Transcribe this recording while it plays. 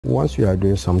Once you are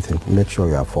doing something, make sure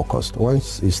you are focused.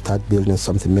 Once you start building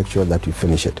something, make sure that you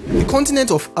finish it. The continent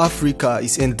of Africa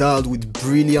is endowed with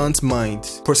brilliant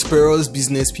minds, prosperous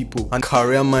business people, and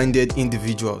career-minded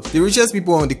individuals. The richest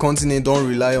people on the continent don't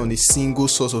rely on a single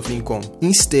source of income.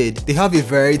 Instead, they have a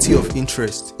variety of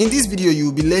interests. In this video, you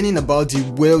will be learning about the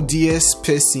wealthiest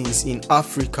persons in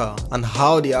Africa and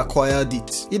how they acquired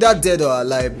it. Either dead or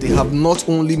alive, they have not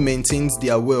only maintained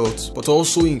their wealth, but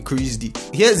also increased it.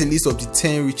 Here's a list of the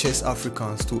 10 richest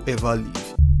Africans to ever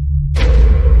live.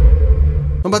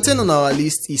 Number 10 on our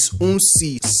list is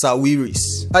ONSI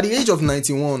SAWIRIS. At the age of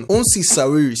 91, ONSI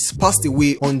SAWIRIS passed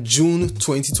away on June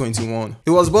 2021.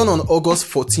 He was born on August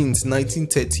 14,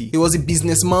 1930. He was a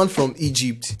businessman from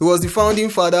Egypt. He was the founding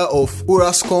father of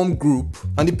Orascom Group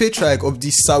and the patriarch of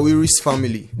the Sawiris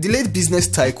family. The late business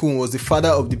tycoon was the father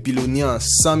of the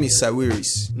billionaires Sami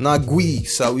Sawiris, Niggy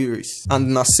Sawiris, and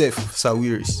NASSEF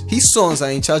Sawiris. His sons are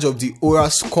in charge of the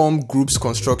Orascom Group's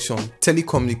construction,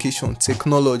 telecommunication,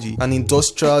 technology, and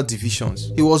industrial divisions.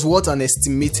 He was worth an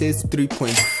estimated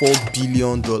 $3.4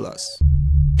 billion.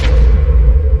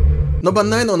 Number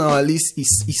 9 on our list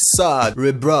is ISSAD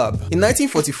REBRAB. In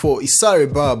 1944, ISSAD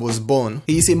REBRAB was born.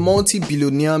 He is a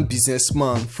multi-billionaire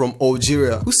businessman from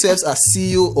Algeria who serves as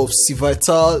CEO of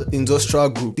Civital Industrial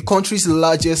Group, the country's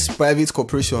largest private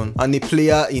corporation and a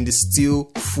player in the steel,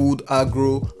 food,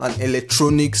 agro, and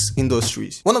electronics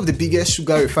industries. One of the biggest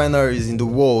sugar refineries in the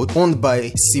world, owned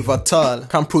by Civital,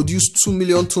 can produce 2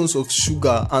 million tons of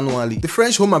sugar annually. The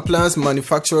French home appliance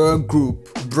manufacturer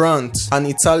group, Brandt, an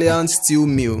Italian steel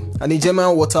mill, and a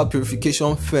German water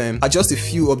purification firm are just a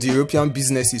few of the European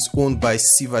businesses owned by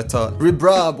Civital.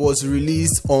 REBRAB was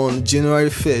released on January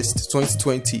 1st,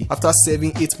 2020 after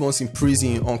serving 8 months in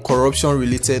prison on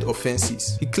corruption-related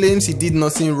offenses. He claims he did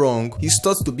nothing wrong. He's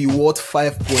thought to be worth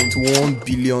 $5.1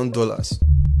 billion.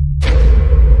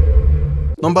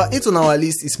 Number 8 on our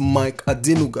list is Mike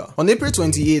ADENUGA. On April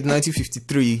 28,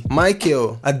 1953,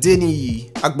 Michael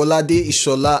Adeniyi Agbolade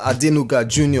Ishola ADENUGA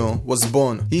Jr. was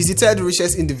born. He is the third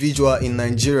richest individual in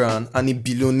Nigeria and a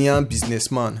billionaire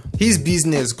businessman. His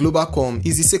business, Globalcom,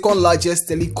 is the second largest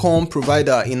telecom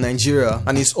provider in Nigeria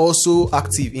and is also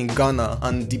active in Ghana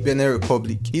and the Benin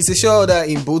Republic. He is a shareholder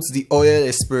in both the oil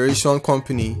exploration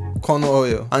company, Con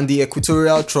Oil, and the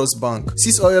Equatorial Trust Bank.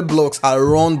 6 oil blocks are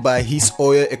run by his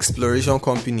oil exploration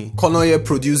company, Con Oil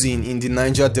Producing, in the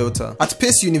Niger Delta. At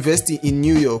Pace University in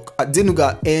New York,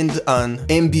 ADENUGA earned an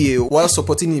MBA while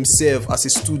supporting himself as a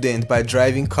student by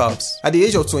driving cabs. At the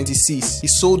age of 26, he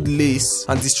sold lace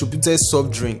and distributed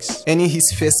soft drinks, earning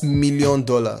his first $1 million.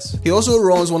 He also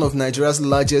runs one of Nigeria's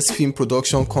largest film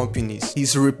production companies. He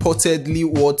is reportedly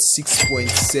worth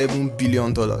 $6.7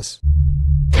 billion.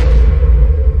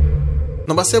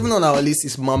 Number 7 on our list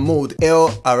is MAHMOD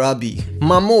ELARABY.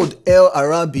 MAHMOD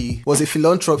ELARABY was a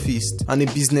philanthropist and a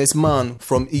businessman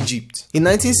from Egypt. In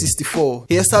 1964,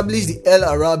 he established the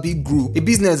ELARABY Group, a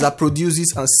business that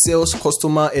produces and sells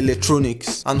customer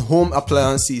electronics and home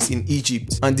appliances in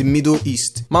Egypt and the Middle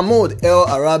East. MAHMOD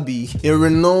ELARABY, a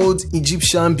renowned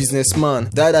Egyptian businessman,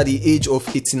 died at the age of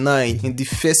 89 in the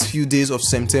first few days of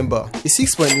September. A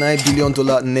 $6.9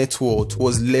 billion net worth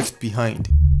was left behind.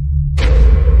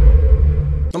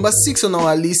 Number 6 on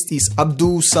our list is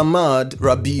ABDULSAMAD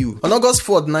RABIU. On August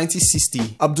 4,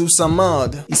 1960,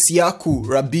 ABDULSAMAD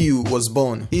Rabiu was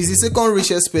born. He is the second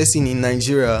richest person in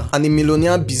Nigeria and a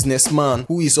millionaire businessman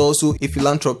who is also a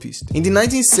philanthropist. In the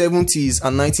 1970s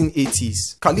and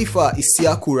 1980s, Khalifa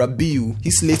Rabiu,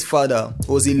 his late father,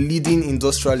 was a leading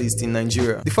industrialist in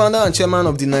Nigeria. The founder and chairman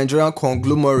of the Nigerian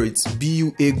conglomerate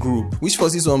BUA Group, which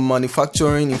focuses on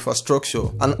manufacturing infrastructure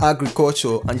and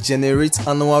agriculture and generates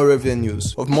annual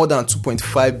revenues of more than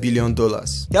 $2.5 billion.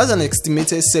 He has an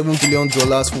estimated $7 billion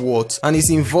worth and is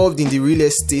involved in the real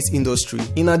estate industry.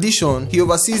 In addition, he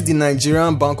oversees the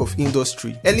Nigerian Bank of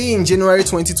Industry. Early in January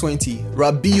 2020,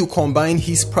 Rabiu combined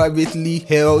his privately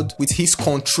held with his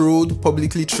controlled,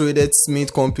 publicly traded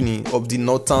cement company of the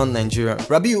northern Nigeria.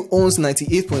 Rabiu owns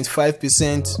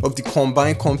 98.5% of the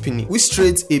combined company, which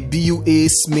trades a BUA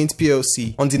Cement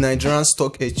PLC on the Nigerian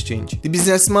Stock Exchange. The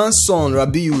businessman's son,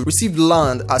 Rabiu, received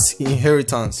land as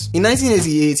inheritance. In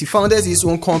 1988, he founded his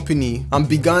own company and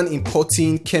began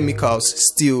importing chemicals,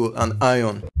 steel, and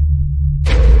iron.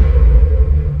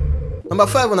 Number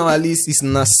 5 on our list is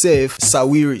NASSEF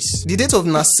SAWIRIS. The date of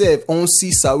NASSEF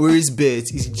ONSI SAWIRIS'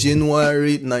 birth is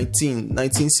January 19,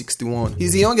 1961. He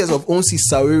is the youngest of ONSI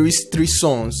SAWIRIS' 3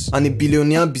 sons and a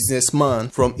billionaire businessman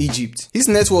from Egypt. His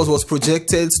net worth was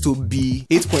projected to be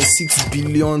 $8.6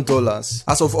 billion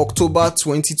as of October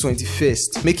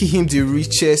 2021, making him the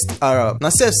richest Arab.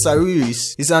 NASSEF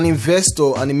SAWIRIS is an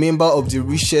investor and a member of the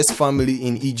Richest family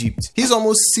in Egypt. His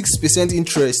almost 6%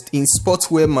 interest in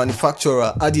sportswear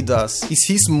manufacturer Adidas is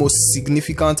his most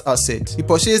significant asset. He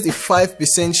purchased a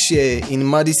 5% share in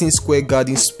Madison Square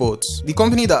Garden Sports, the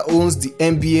company that owns the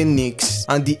NBA Knicks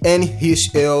and the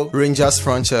NHL Rangers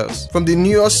franchise, from the New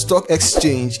York Stock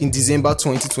Exchange in December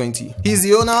 2020. He is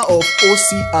the owner of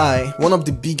OCI, one of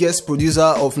the biggest producers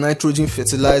of nitrogen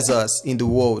fertilizers in the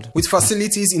world, with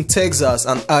facilities in Texas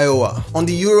and Iowa. On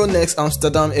the Euronext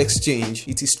Amsterdam Exchange,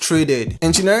 it is traded.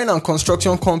 Engineering and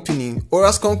construction company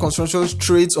Orascom Construction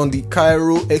trades on the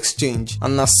Cairo Exchange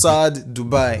and ISSAD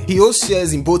Dubai. He holds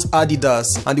shares in both Adidas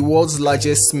and the world's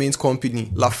largest cement company,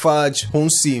 FARAJ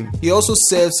Ahmad. He also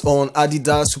serves on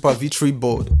Adidas supervisory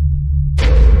board.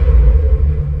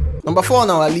 Number 4 on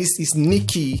our list is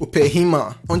Nicky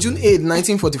Oppenheime. On June 8,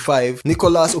 1945,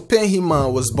 Nicholas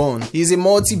Oppenheime was born. He is a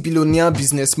multi-billionaire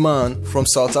businessman from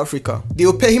South Africa. The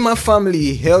Oppenheime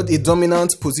family held a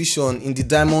dominant position in the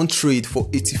diamond trade for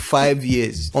 85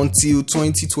 years until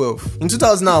 2012. In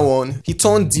 2001, he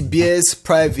turned De Beers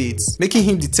private, making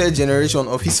him the 3rd generation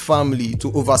of his family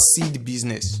to oversee the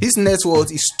business. His net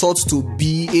worth is thought to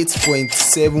be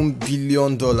 $8.7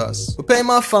 billion.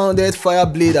 Oppenheime founded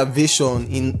Fireblade Aviation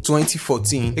in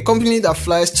 2014, a company that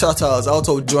flies charters out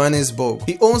of Johannesburg.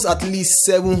 He owns at least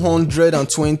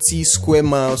 720 square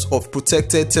miles of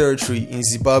protected territory in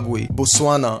Zimbabwe,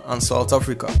 Botswana, and South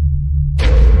Africa.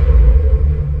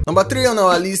 Number 3 on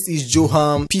our list is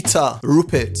Johan Peter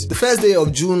Rupert. The first day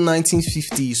of June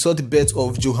 1950 saw the birth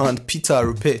of Johan Peter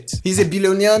Rupert. He is a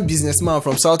billionaire businessman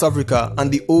from South Africa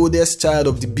and the oldest child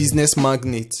of the business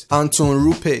magnate Anton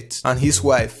Rupert and his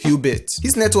wife Hubert.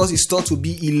 His net worth is thought to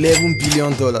be $11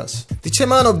 billion. The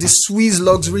chairman of the Swiss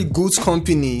luxury goods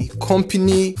company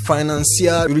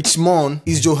Financier Richemont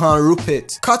is Johan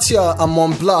Rupert. Cartier and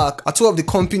Montblanc are 2 of the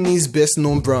company's best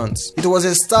known brands. It was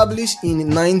established in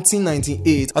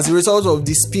 1998 as a result of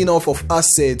the spin-off of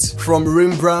assets from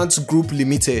Rembrandt Group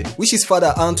Limited, which his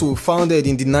father Anto founded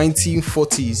in the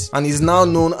 1940s and is now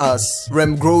known as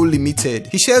Remgro Limited.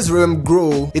 He shares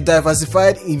Remgro, a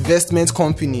diversified investment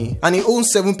company, and he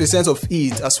owns 7% of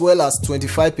it as well as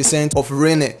 25% of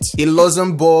Renet, a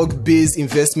Luxembourg-based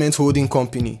investment holding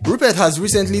company. Rupert has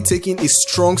recently taken a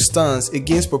strong stance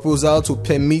against proposal to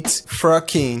permit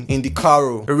fracking in the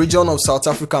Karoo, a region of South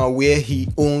Africa where he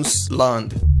owns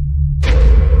land.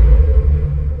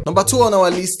 Number 2 on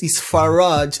our list is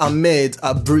FARAJ AHMED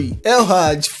ABRI.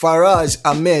 El-Haj Faraj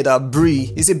Ahmed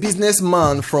Abri is a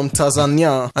businessman from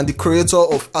Tanzania and the creator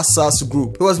of ASSAD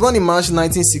Group. He was born in March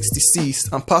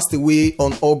 1966 and passed away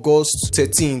on August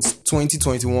 13,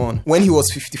 2021, when he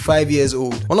was 55 years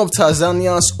old. One of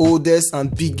Tanzania's oldest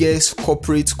and biggest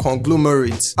corporate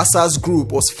conglomerates, ASSAD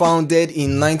Group was founded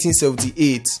in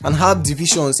 1978 and had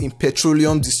divisions in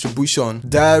petroleum distribution,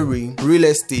 dairy, real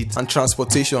estate, and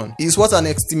transportation. He is worth an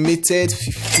estimated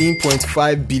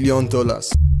 $15.5 billion.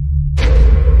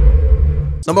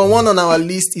 Number 1 on our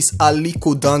list is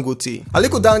ALIKO Dangote.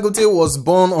 ALIKO Dangote was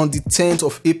born on the 10th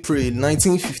of April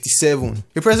 1957.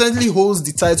 He presently holds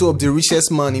the title of the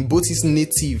richest man in both his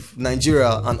native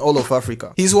Nigeria and all of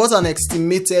Africa. He is worth an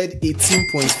estimated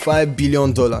 $18.5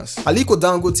 billion. ALIKO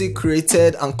Dangote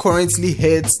created and currently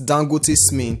heads Dangote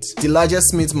Cement, the largest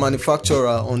cement manufacturer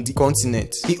on the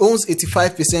continent. He owns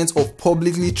 85% of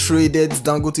publicly traded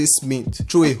Dangote Cement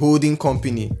through a holding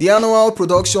company. The annual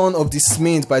production of the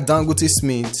cement by Dangote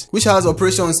Cement, which has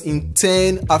operations in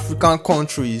 10 African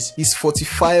countries, is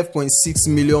 45.6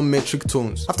 million metric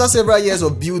tons. After several years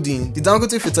of building, the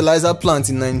Dangote fertilizer plant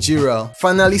in Nigeria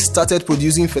finally started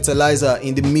producing fertilizer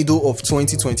in the middle of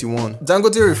 2021.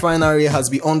 Dangote refinery has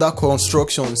been under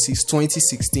construction since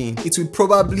 2016. It will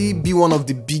probably be one of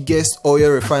the biggest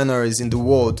oil refineries in the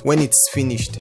world when it's finished.